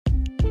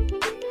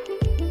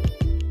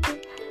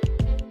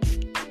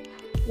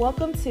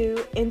Welcome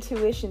to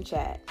Intuition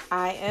Chat.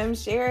 I am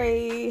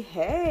Sherry.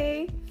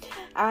 Hey,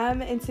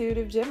 I'm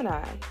Intuitive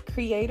Gemini,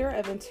 creator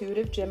of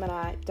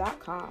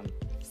intuitivegemini.com,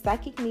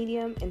 psychic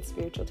medium and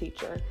spiritual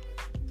teacher.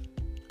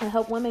 I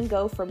help women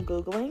go from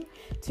Googling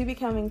to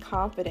becoming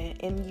confident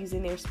in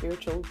using their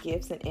spiritual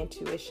gifts and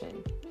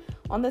intuition.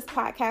 On this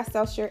podcast,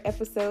 I'll share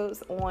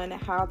episodes on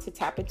how to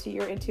tap into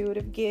your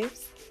intuitive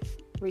gifts,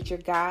 reach your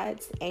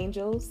guides,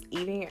 angels,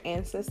 even your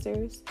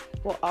ancestors.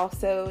 We'll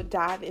also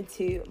dive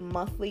into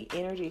monthly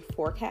energy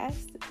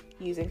forecasts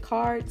using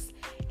cards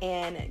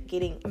and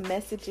getting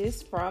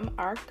messages from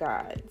our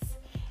guides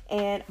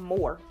and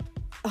more,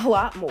 a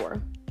lot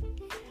more.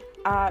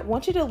 I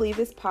want you to leave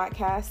this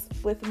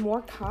podcast with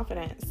more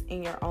confidence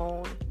in your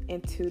own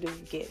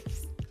intuitive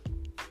gifts.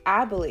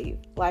 I believe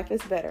life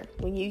is better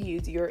when you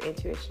use your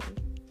intuition.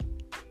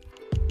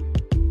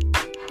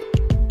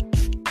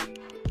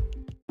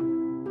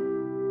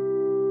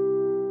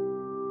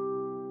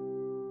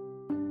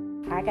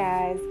 Hi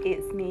guys,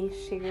 it's me,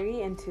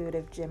 Sherry,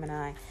 Intuitive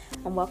Gemini,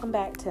 and welcome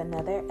back to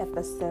another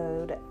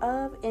episode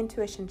of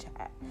Intuition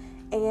Chat.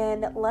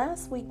 And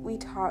last week we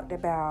talked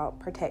about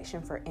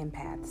protection for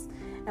empaths,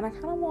 and I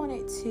kind of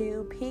wanted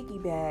to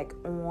piggyback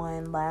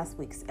on last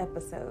week's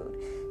episode.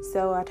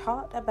 So I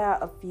talked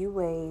about a few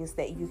ways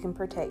that you can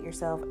protect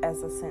yourself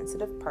as a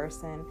sensitive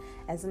person,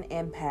 as an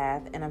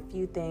empath, and a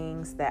few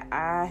things that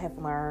I have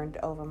learned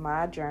over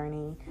my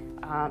journey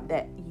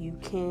that you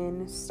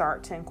can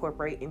start to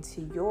incorporate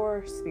into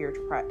your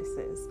spiritual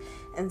practices.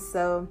 And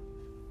so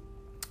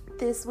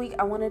this week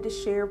I wanted to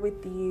share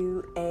with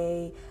you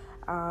a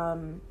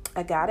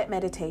guided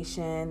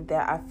meditation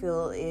that I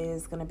feel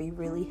is going to be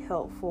really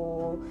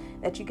helpful,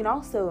 that you can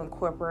also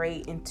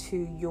incorporate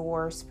into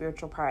your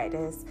spiritual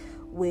practice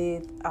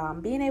with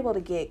being able to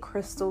get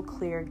crystal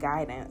clear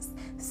guidance.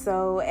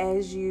 So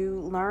as you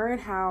learn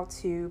how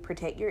to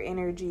protect your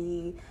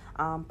energy,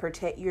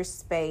 protect your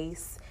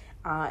space,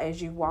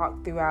 as you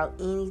walk throughout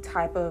any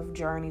type of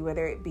journey,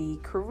 whether it be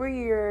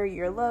career,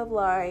 your love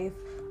life,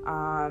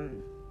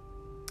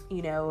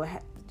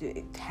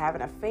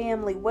 having a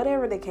family,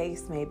 whatever the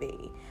case may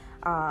be.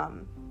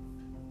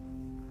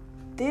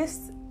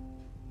 This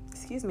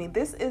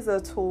is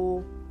a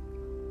tool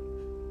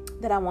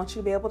that I want you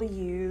to be able to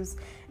use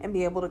and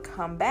be able to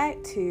come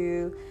back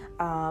to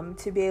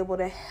be able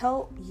to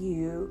help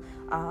you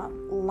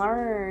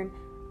learn,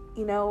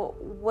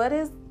 what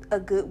is a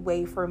good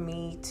way for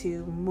me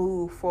to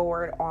move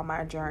forward on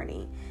my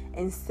journey.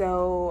 And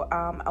so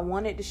I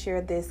wanted to share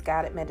this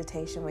guided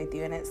meditation with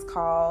you, and it's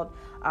called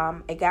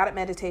a guided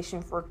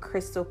meditation for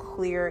crystal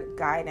clear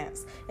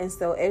guidance. And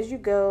so as you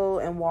go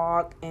and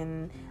walk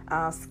and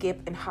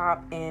skip and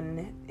hop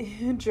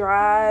and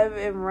drive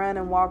and run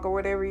and walk or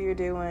whatever you're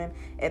doing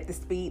at the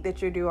speed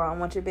that you're doing, I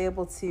want you to be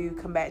able to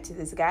come back to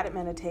this guided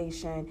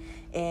meditation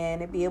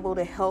and be able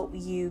to help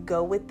you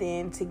go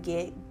within to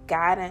get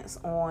guidance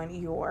on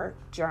your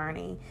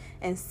journey.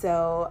 And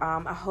so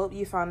I hope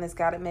you found this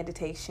guided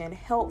meditation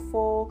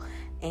helpful,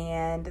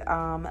 and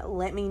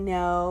let me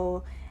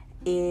know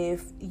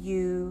if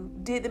you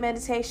did the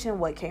meditation,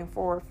 what came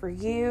forward for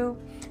you.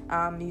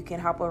 You can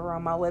hop over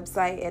on my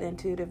website at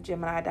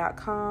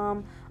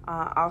intuitivegemini.com.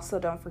 Also,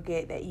 don't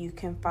forget that you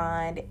can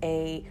find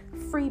a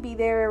freebie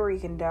there where you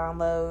can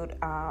download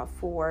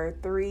for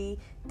 3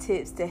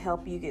 tips to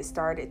help you get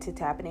started to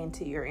tapping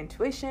into your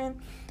intuition,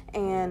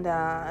 and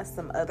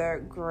some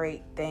other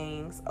great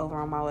things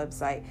over on my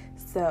website.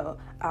 So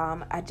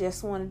I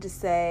just wanted to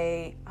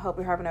say, I hope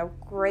you're having a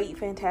great,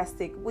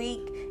 fantastic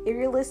week. If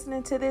you're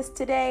listening to this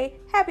today,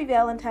 happy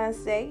Valentine's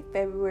Day,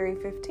 February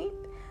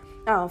 15th,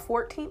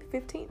 14th,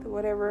 15th,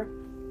 whatever.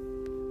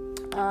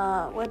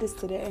 What is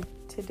today?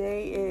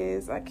 Today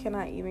is, I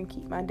cannot even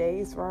keep my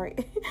days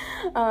right.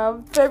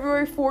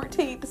 February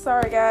 14th.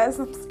 Sorry guys,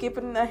 I'm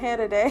skipping ahead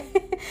a day.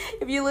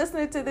 If you're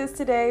listening to this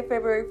today,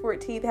 February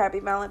 14th, happy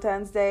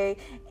Valentine's Day.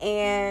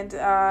 And so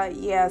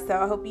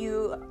I hope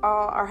you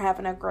all are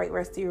having a great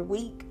rest of your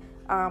week.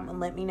 And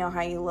let me know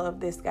how you love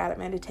this guided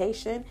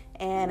meditation,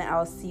 and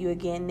I'll see you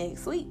again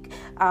next week.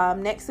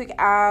 Next week,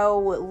 I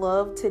would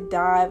love to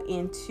dive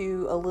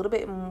into a little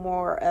bit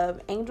more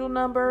of angel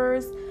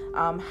numbers,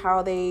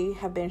 how they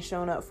have been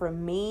showing up for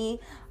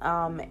me,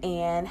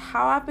 and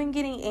how I've been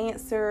getting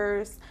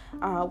answers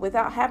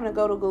without having to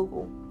go to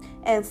Google.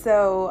 And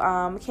so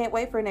can't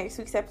wait for next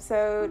week's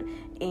episode.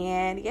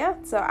 And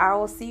so I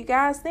will see you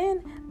guys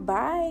then.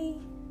 Bye.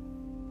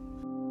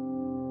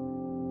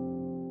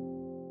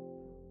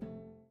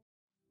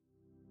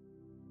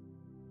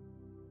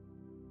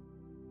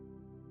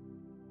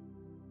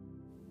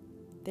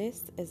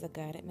 This is a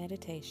guided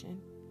meditation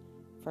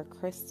for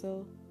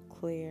crystal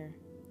clear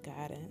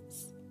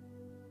guidance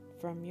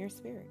from your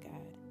spirit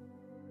guide.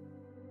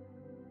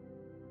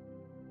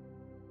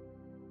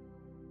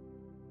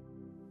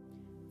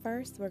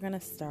 First, we're going to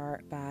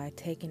start by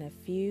taking a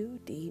few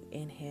deep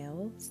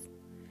inhales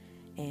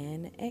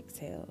and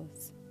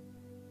exhales.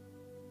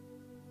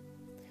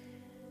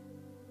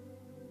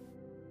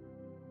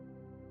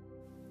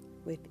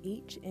 With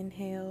each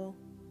inhale,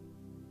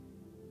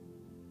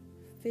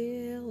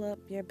 fill up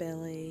your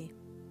belly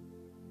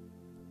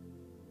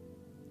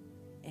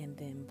and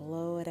then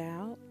blow it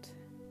out.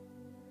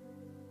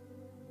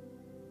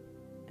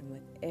 And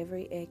with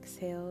every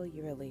exhale,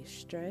 you release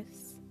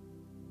stress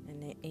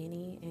and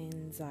any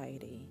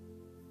anxiety.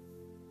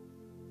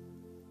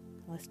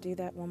 Let's do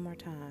that one more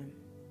time.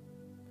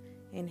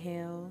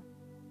 Inhale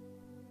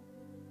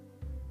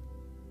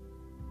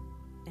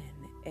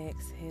and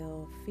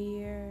exhale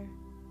fear,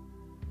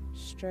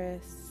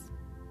 stress,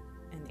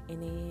 and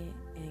any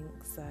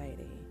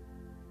anxiety.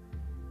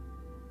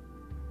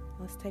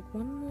 Let's take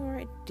one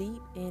more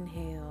deep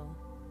inhale.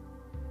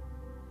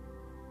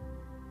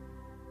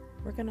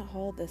 We're going to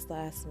hold this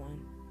last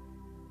one.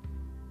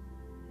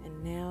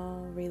 And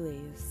now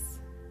release.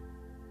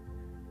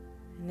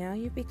 And now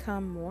you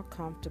become more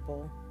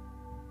comfortable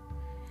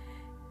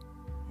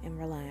and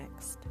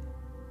relaxed.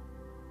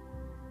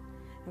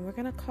 And we're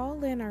going to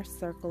call in our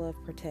circle of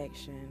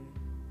protection,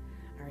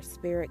 our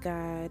spirit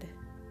guide,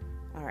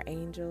 our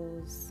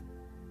angels,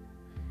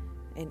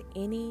 and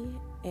any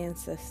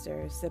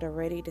ancestors that are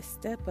ready to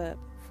step up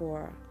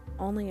for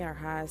only our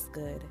highest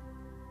good.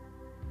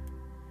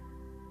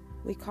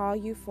 We call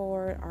you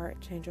forward,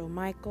 Archangel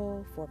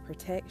Michael, for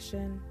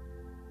protection.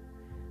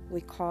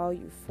 We call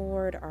you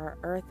forward, our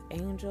Earth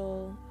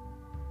Angel.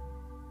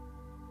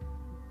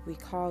 We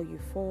call you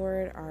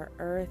forward, our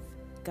Earth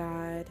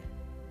God.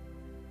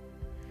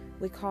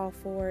 We call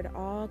forward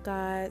all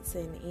guides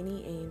and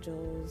any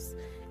angels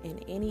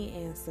and any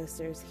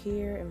ancestors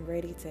here and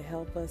ready to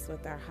help us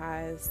with our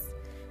highest,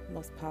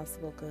 most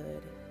possible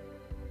good.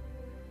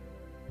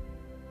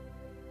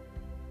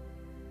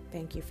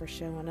 Thank you for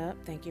showing up.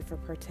 Thank you for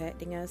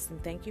protecting us.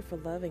 And thank you for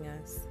loving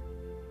us.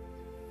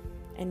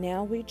 And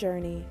now we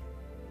journey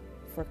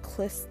for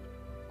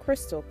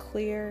crystal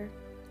clear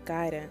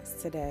guidance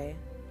today.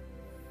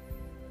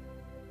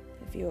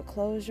 If you will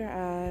close your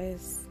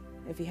eyes,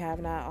 if you have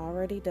not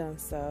already done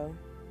so,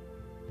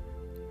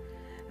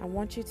 I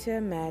want you to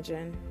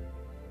imagine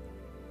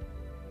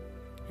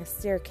a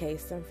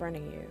staircase in front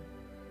of you.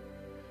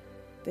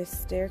 This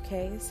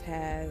staircase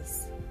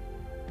has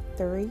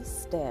 3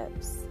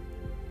 steps.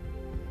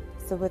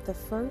 So with the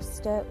first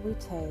step we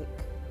take,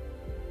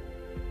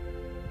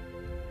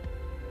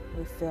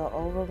 we feel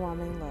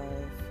overwhelming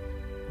love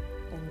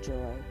and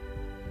joy.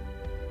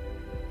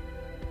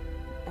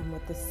 And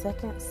with the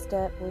second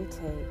step we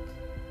take,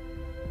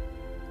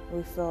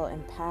 we feel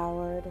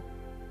empowered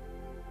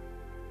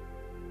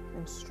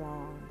and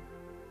strong.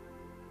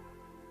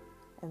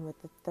 And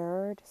with the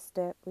third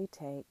step we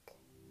take,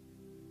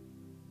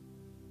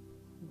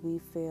 we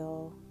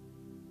feel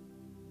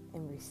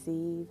and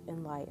receive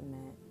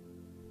enlightenment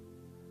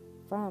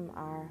from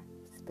our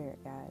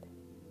spirit guide.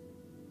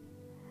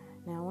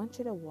 Now I want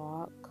you to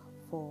walk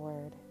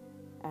forward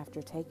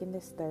after taking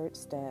this third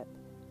step,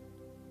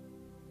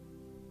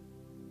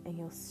 and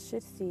you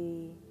should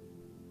see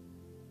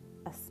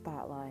a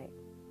spotlight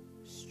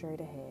straight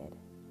ahead.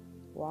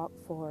 Walk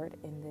forward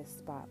in this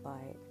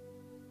spotlight.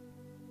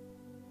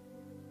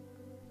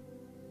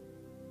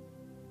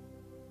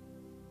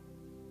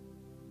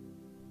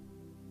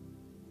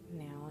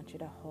 Now I want you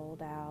to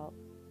hold out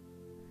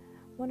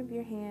one of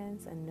your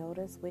hands and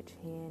notice which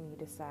hand you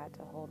decide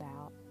to hold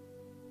out.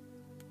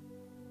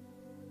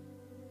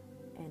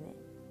 And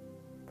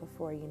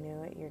before you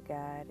know it, your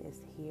guide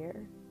is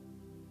here.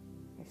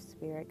 Your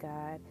spirit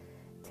guide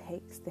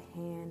takes the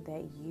hand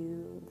that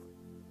you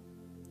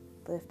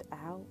lift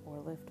out or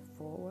lift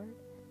forward.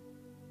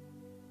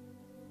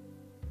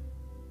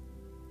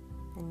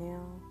 And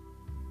now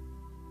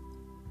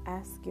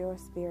ask your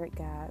spirit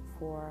guide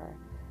for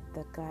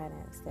the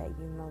guidance that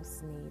you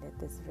most need at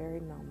this very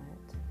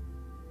moment.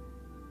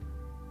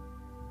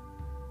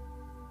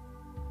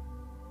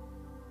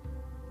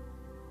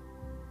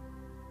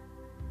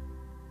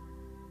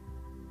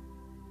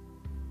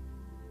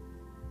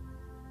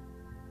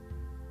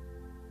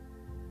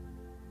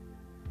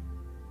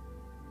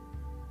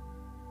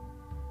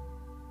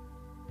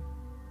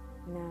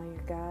 Now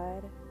your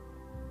guide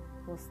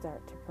will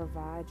start to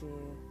provide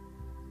you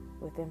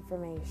with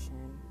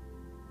information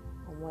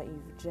on what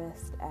you've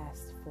just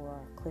asked for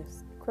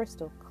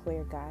crystal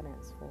clear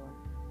guidance for.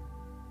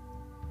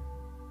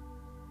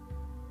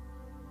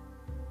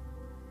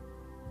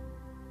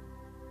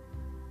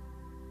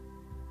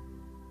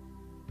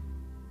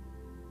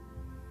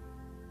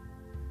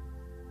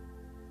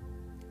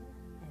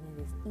 And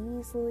it is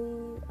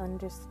easily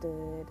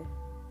understood.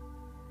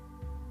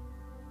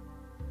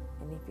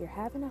 And if you're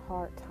having a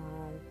hard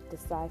time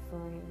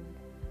deciphering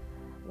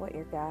what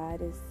your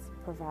guide is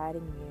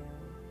providing you,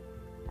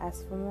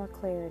 ask for more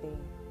clarity.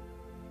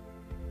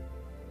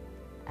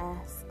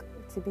 Ask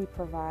to be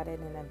provided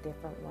in a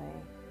different way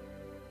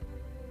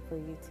for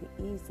you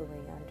to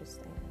easily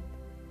understand.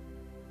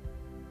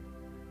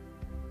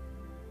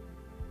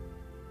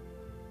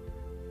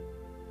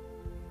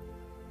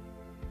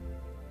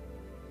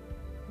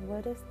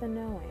 What is the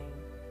knowing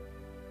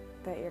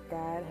that your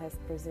guide has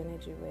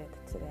presented you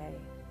with today?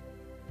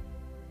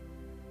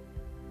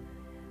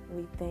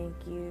 We thank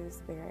you,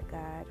 Spirit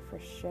Guide, for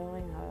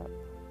showing up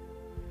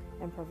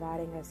and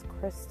providing us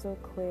crystal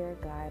clear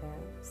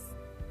guidance.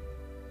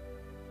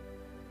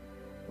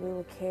 we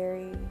will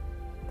carry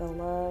the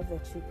love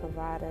that you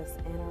provide us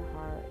in our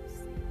hearts.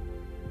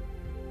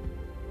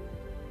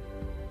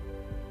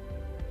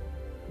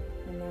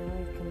 And now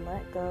you can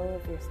let go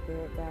of your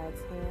spirit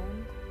guide's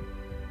hand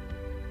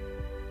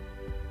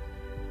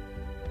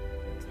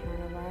and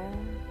turn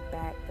around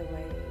back the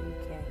way you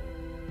came.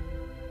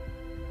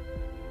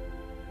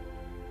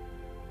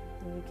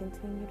 And you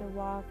continue to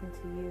walk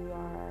until you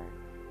are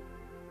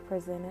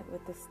presented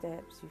with the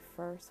steps you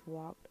first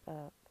walked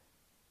up.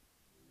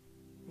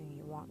 And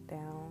you walk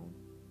down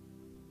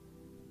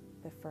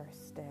the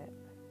first step,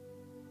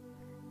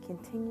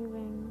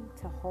 continuing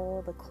to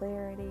hold the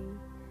clarity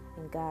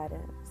and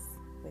guidance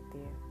with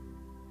you.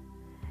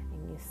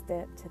 And you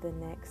step to the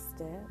next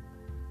step,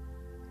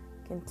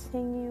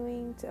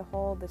 continuing to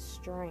hold the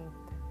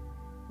strength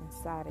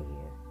inside of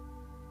you.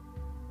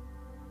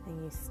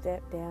 And you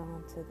step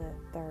down to the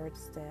third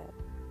step,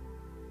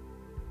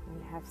 and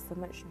you have so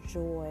much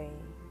joy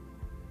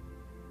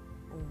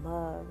and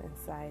love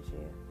inside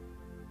you.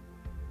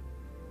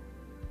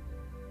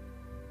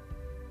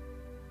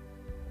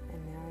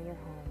 And now you're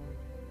home.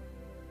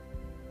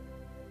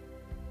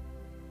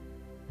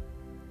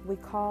 We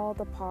call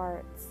the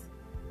parts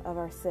of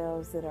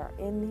ourselves that are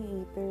in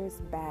the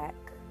ethers back.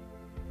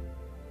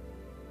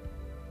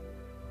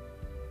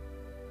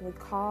 We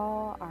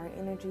call our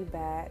energy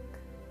back.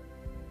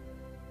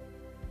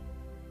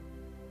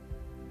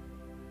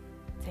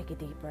 Take a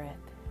deep breath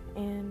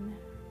in.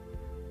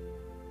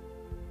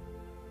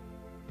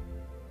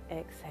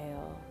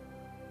 Exhale.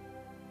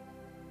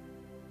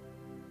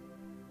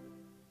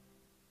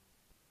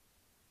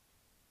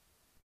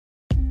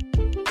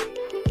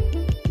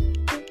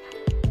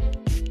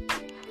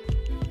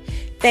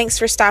 Thanks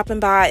for stopping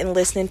by and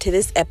listening to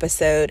this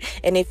episode.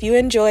 And if you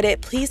enjoyed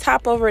it, please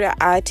hop over to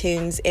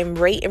iTunes and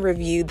rate and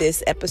review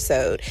this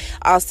episode.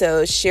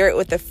 Also, share it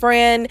with a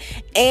friend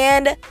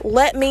and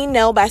let me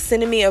know by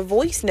sending me a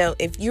voice note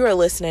if you are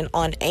listening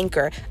on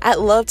Anchor. I'd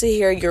love to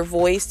hear your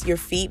voice, your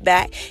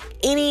feedback,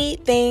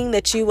 anything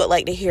that you would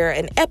like to hear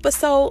an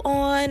episode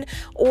on,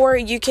 or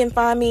you can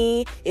find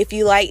me if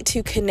you like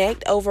to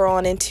connect over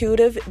on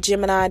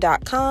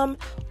intuitivegemini.com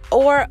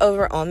or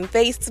over on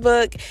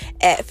Facebook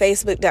at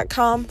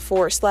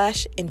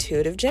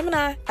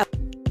facebook.com/intuitivegemini.